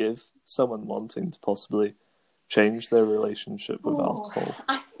would you give someone wanting to possibly change their relationship with alcohol?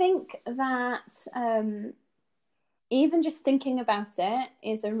 I think that even just thinking about it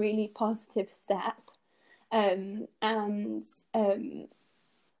is a really positive step. And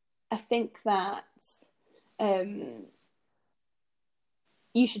I think that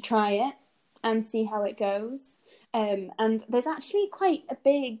you should try it and see how it goes. And there's actually quite a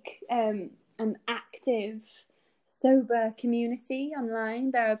big and active sober community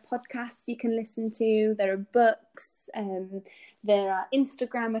online. There are podcasts you can listen to, there are books, there are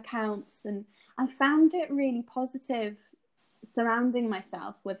Instagram accounts, and I found it really positive surrounding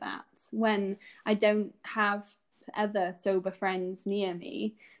myself with that when I don't have other sober friends near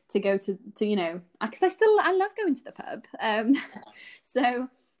me to go to because I love going to the pub, so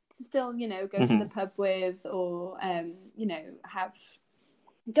to still go to the pub with, or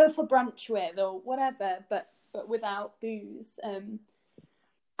go for brunch with, or whatever, but without booze.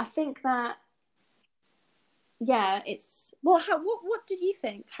 I think that it's what did you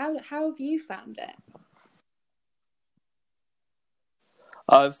think? How have you found it?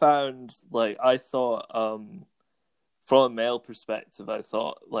 I found, like, I thought from a male perspective, I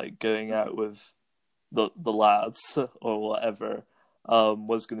thought like going out with the lads or whatever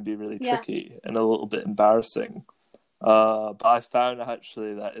was going to be really tricky and a little bit embarrassing. But I found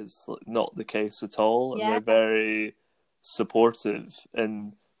actually that is not the case at all, and they're very supportive.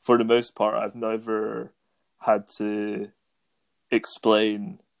 And for the most part, I've never had to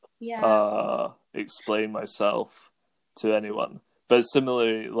explain myself to anyone. But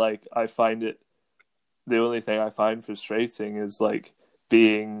similarly, like I find it, the only thing I find frustrating is like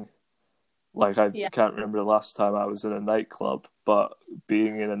being, like I can't remember the last time I was in a nightclub, but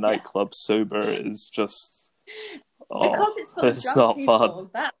being in a nightclub sober is just. Because it's not people,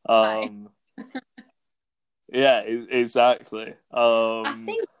 fun. Yeah, exactly. I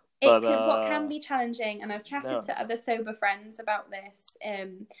think What can be challenging, and I've chatted to other sober friends about this,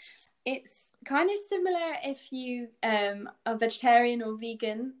 it's kind of similar if you are vegetarian or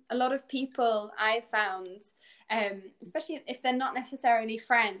vegan. A lot of people I've found, especially if they're not necessarily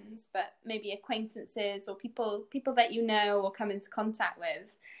friends, but maybe acquaintances or people that you know or come into contact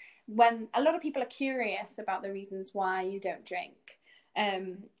with, when a lot of people are curious about the reasons why you don't drink.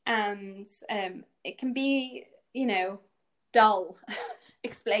 And it can be, dull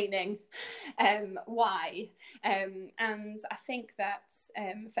explaining why. And I think that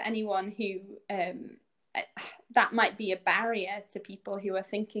for anyone who that might be a barrier to people who are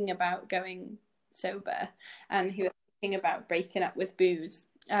thinking about going sober and who are thinking about breaking up with booze.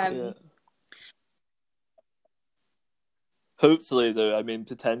 Hopefully, though, I mean,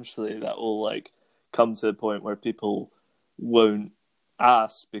 potentially that will come to a point where people won't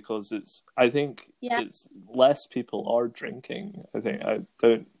ask, because I think it's less people are drinking. I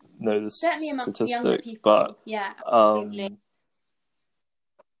don't know the statistic, but yeah,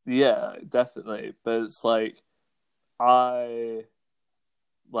 definitely. But it's I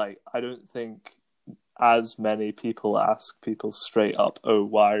don't think as many people ask people straight up, "Oh,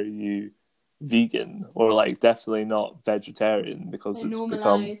 why are you vegan?" or definitely not vegetarian, because it's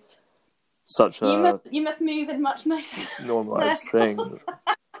become such you must move in much nicer normalized thing.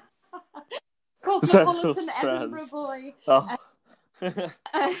 Cosmopolitan Edinburgh boy. Oh.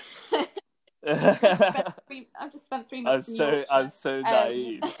 I've just spent 3 months in Yorkshire. I'm so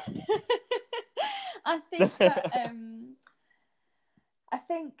naive. I think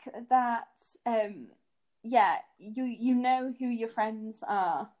that you know who your friends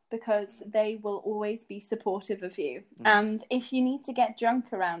are, because they will always be supportive of you. And if you need to get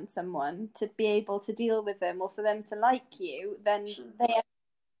drunk around someone to be able to deal with them or for them to like you, then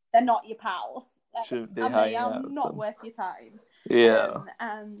they're not your pals. Shouldn't be and hanging they are out with not them. worth your time. Yeah.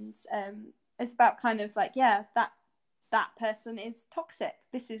 It's about kind of that person is toxic.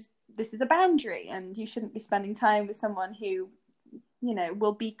 This is a boundary, and you shouldn't be spending time with someone who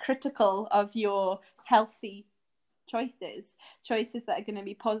will be critical of your healthy choices that are going to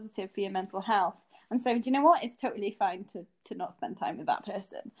be positive for your mental health. And so, do you know what? It's totally fine to not spend time with that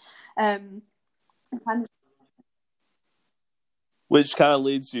person. Which kind of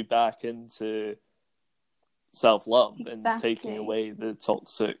leads you back into self-love and taking away the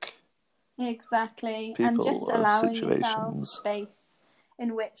toxic people and just or allowing situations. Yourself space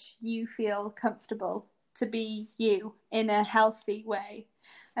in which you feel comfortable to be you in a healthy way.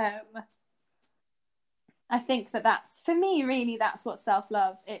 I think that's, for me, really, that's what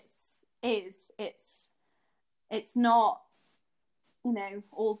self-love is. It's not,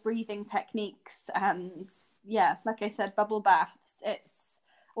 all breathing techniques and, like I said, bubble baths.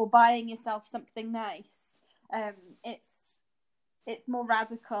 Or buying yourself something nice. It's more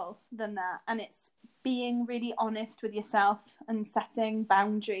radical than that, and it's being really honest with yourself and setting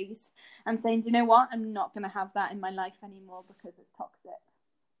boundaries and saying, do you know what? I'm not going to have that in my life anymore because it's toxic.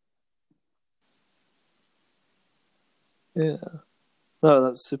 Yeah. No,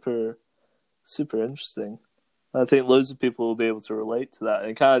 that's super, super interesting. I think loads of people will be able to relate to that,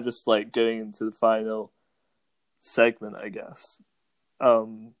 and kind of just going into the final segment, I guess.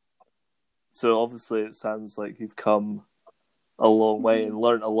 So obviously it sounds like you've come a long way and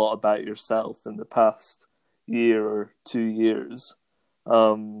learned a lot about yourself in the past year or 2 years.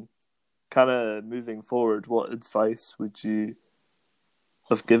 Kind of moving forward, what advice would you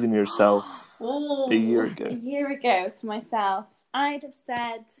have given yourself a year ago? A year ago to myself, I'd have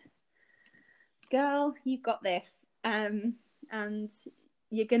said, girl, you've got this, and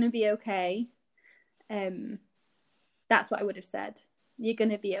you're going to be okay. That's what I would have said. You're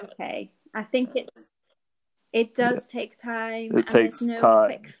going to be okay. I think it does take time. It takes there's no time.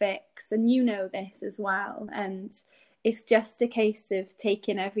 Quick fix, and you know this as well. And it's just a case of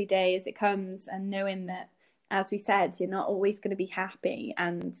taking every day as it comes and knowing that, as we said, you're not always going to be happy,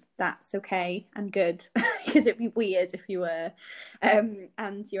 and that's okay and good, because it'd be weird if you were.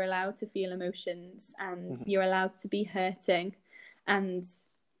 And you're allowed to feel emotions, and you're allowed to be hurting, and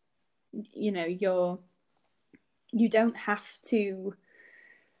you don't have to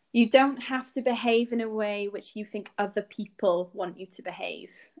behave in a way which you think other people want you to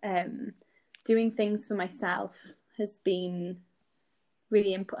behave. Doing things for myself has been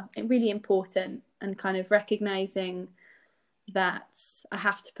really important, and kind of recognizing that I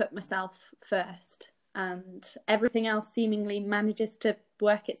have to put myself first, and everything else seemingly manages to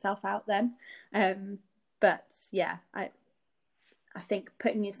work itself out then. But yeah, I think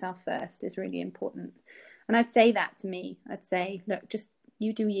putting yourself first is really important. And I'd say that to me. I'd say, look, just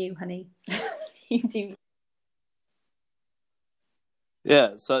you do you, honey. You do you.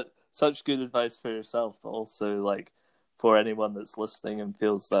 Yeah, so such good advice for yourself, but also like for anyone that's listening and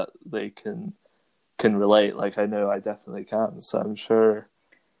feels that they can relate. Like I know I definitely can. So I'm sure,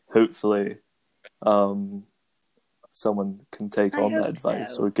 hopefully, someone can take I on that hope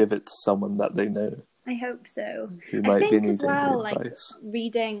advice so. or give it to someone that they know I hope so. who I might be think as needing the well, like advice.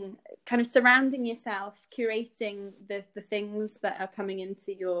 reading, kind of surrounding yourself, curating the things that are coming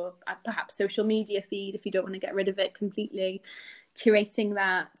into your perhaps social media feed if you don't want to get rid of it completely. Curating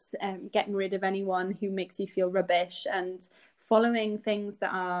that, getting rid of anyone who makes you feel rubbish, and following things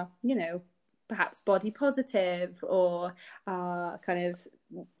that are, you know, perhaps body positive or are kind of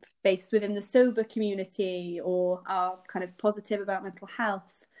based within the sober community or are kind of positive about mental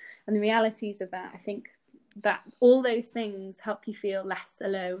health and the realities of that. I think that all those things help you feel less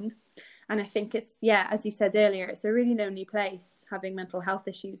alone. And I think it's, yeah, as you said earlier, it's a really lonely place having mental health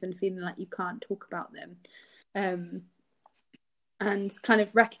issues and feeling like you can't talk about them. And kind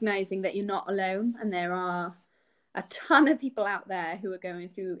of recognizing that you're not alone, and there are a ton of people out there who are going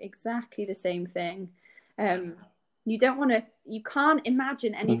through exactly the same thing. You don't want to, you can't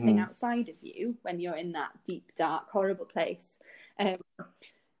imagine anything outside of you when you're in that deep, dark, horrible place.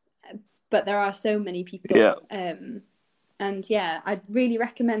 But there are so many people. Yeah. And yeah, I'd really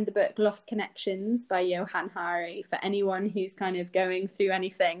recommend the book Lost Connections by Johann Hari for anyone who's kind of going through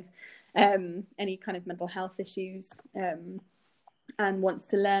anything, any kind of mental health issues, and wants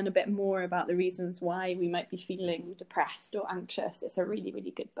to learn a bit more about the reasons why we might be feeling depressed or anxious. It's a really,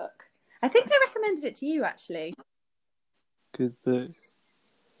 really good book. I think I recommended it to you, actually. Good book.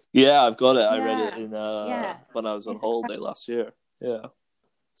 Yeah, I've got it. I read it in Yeah. when I was on holiday last year. Yeah,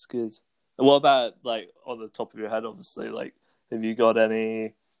 it's good. And what about, like, on the top of your head, obviously, like, have you got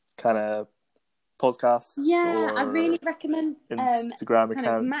any kind of podcasts or I really recommend Instagram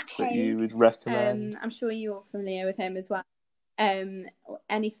accounts that you would recommend? I'm sure you're familiar with him as well.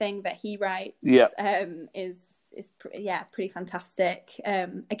 Anything that he writes is pretty fantastic.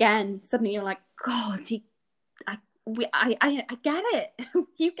 Again, suddenly you're like, God, I get it.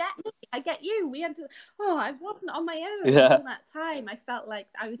 You get me. I get you. We had to. Oh, I wasn't on my own all that time. I felt like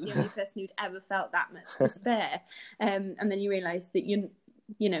I was the only person who'd ever felt that much despair. And then you realise that you're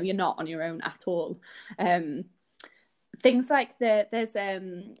not on your own at all. Things like there's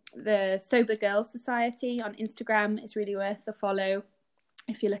the Sober Girls Society on Instagram is really worth a follow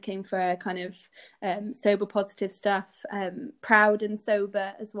if you're looking for kind of sober positive stuff. Proud and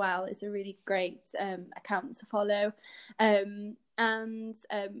Sober as well is a really great account to follow. And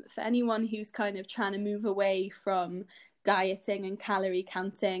for anyone who's kind of trying to move away from dieting and calorie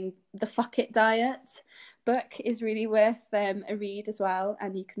counting, the Fuck It Diet book is really worth a read as well,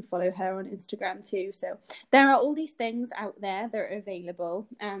 and you can follow her on Instagram too. So there are all these things out there that are available,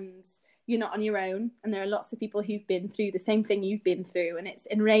 and you're not on your own, and there are lots of people who've been through the same thing you've been through, and it's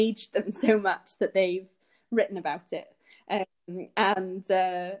enraged them so much that they've written about it. And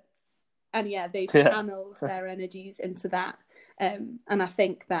yeah, they've channeled their energies into that. And I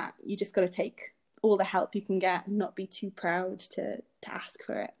think that you just got to take all the help you can get and not be too proud to ask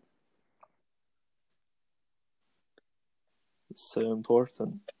for it. It's so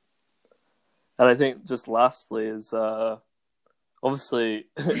important. And I think just lastly is obviously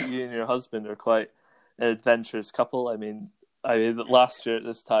you and your husband are quite an adventurous couple. I mean last year at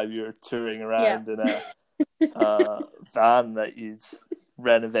this time you were touring around in a van that you'd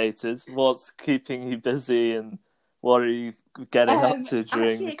renovated. What's keeping you busy, and what are you getting up to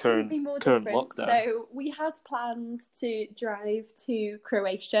during the current lockdown? So we had planned to drive to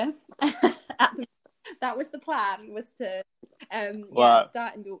Croatia. That was the plan, was to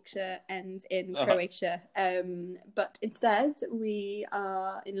start in Yorkshire and in Croatia. But instead, we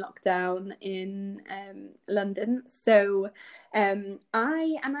are in lockdown in London. So I'm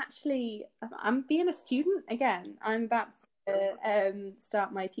being a student again. I'm about to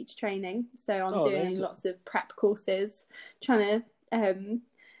start my teacher training. So I'm doing lots of prep courses, trying to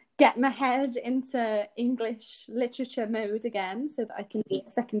get my head into English literature mode again so that I can be a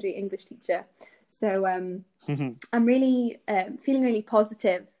secondary English teacher. So I'm really feeling really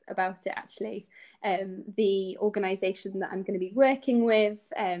positive about it, actually. The organisation that I'm going to be working with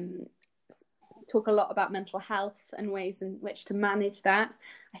talk a lot about mental health and ways in which to manage that.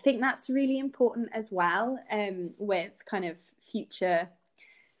 I think that's really important as well, with kind of future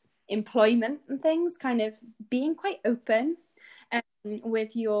employment and things, kind of being quite open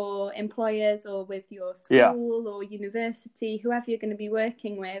with your employers or with your school or university, whoever you're going to be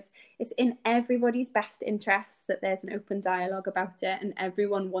working with. It's in everybody's best interests that there's an open dialogue about it, and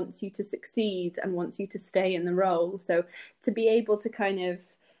everyone wants you to succeed and wants you to stay in the role. So to be able to kind of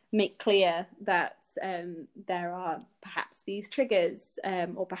make clear that there are perhaps these triggers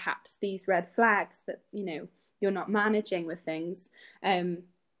or perhaps these red flags that, you know, you're not managing with things.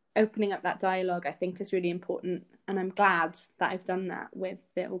 Opening up that dialogue, I think, is really important. And I'm glad that I've done that with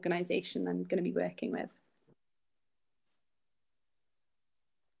the organisation I'm going to be working with.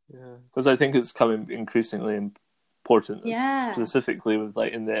 Yeah, because I think it's coming increasingly important, specifically with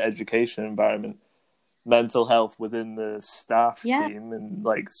like in the education environment, mental health within the staff team and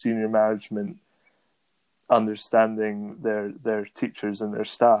like senior management understanding their teachers and their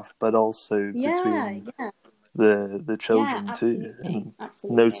staff, but also between the children too, and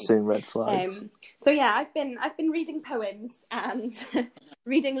noticing red flags. So yeah, I've been reading poems and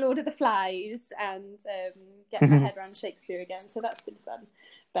reading Lord of the Flies and getting my head around Shakespeare again. So that's been fun.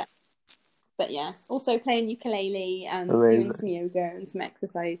 But yeah, also playing ukulele and doing some yoga and some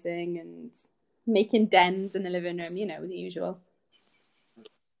exercising and making dens in the living room, you know, the usual.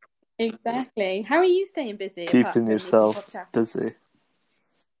 Exactly. How are you staying busy? Keeping yourself busy.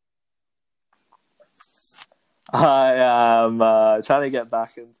 I am trying to get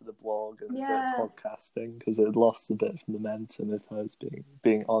back into the blog and podcasting because it lost a bit of momentum, if I was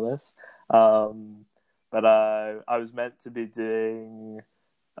being honest. But I was meant to be doing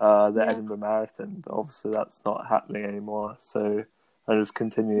the Edinburgh Marathon, but obviously that's not happening anymore. So I'm just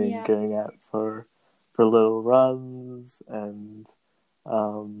continuing going out for little runs and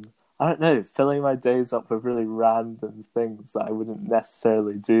I don't know, filling my days up with really random things that I wouldn't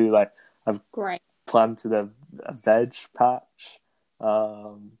necessarily do. Like I've planted a veg patch.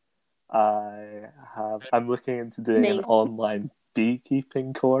 I'm looking into doing an online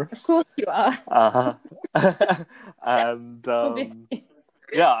beekeeping course. Of course you are. And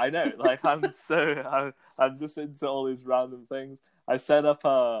yeah, I know. Like I'm just into all these random things. I set up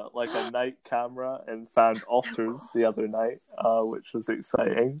a night camera and found otters the other night, which was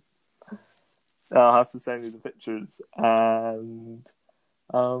exciting. I'll have to send you the pictures. And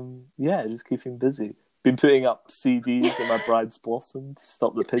just keeping busy. Been putting up CDs in my bride's blossom to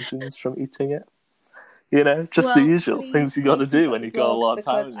stop the pigeons from eating it. You know, just the usual things you got to do when you got a lot of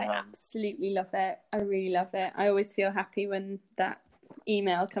time in your hands. I absolutely love it. I really love it. I always feel happy when that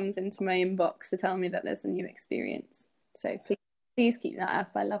email comes into my inbox to tell me that there's a new experience. So please keep that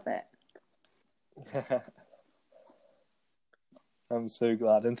up. I love it. I'm so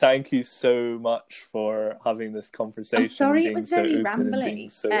glad, and thank you so much for having this conversation. I'm sorry, it was very rambling.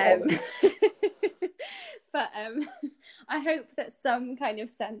 So honest. But I hope that some kind of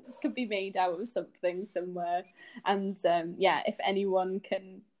sense could be made out of something somewhere. And if anyone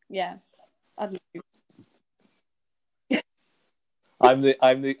can, I don't know. I'm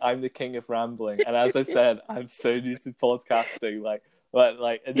the king of rambling, and as I said, I'm so new to podcasting.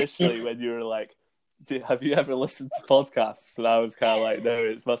 Like initially when you were like, have you ever listened to podcasts? And I was kind of like, no,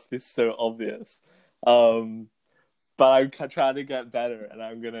 it must be so obvious. But I'm trying to get better, and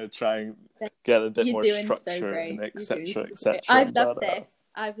I'm going to try and get a bit more structure and etc. etc. I've loved this.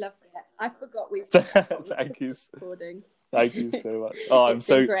 I've loved it. I forgot we were Thank you. Recording. Thank you so much. Oh, I'm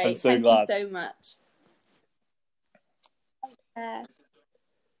so glad. Thank you so much.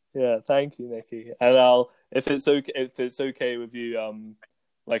 Yeah, thank you, Nikki. And if it's okay with you,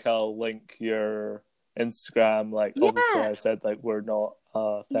 I'll link your Instagram. Obviously, I said we're not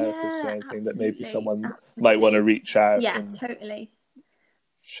therapists or anything, but maybe someone might want to reach out. Yeah, totally.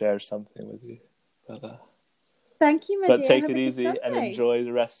 Share something with you. But, thank you, my dear. But take it easy and enjoy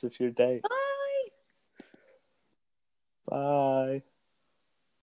the rest of your day. Bye. Bye.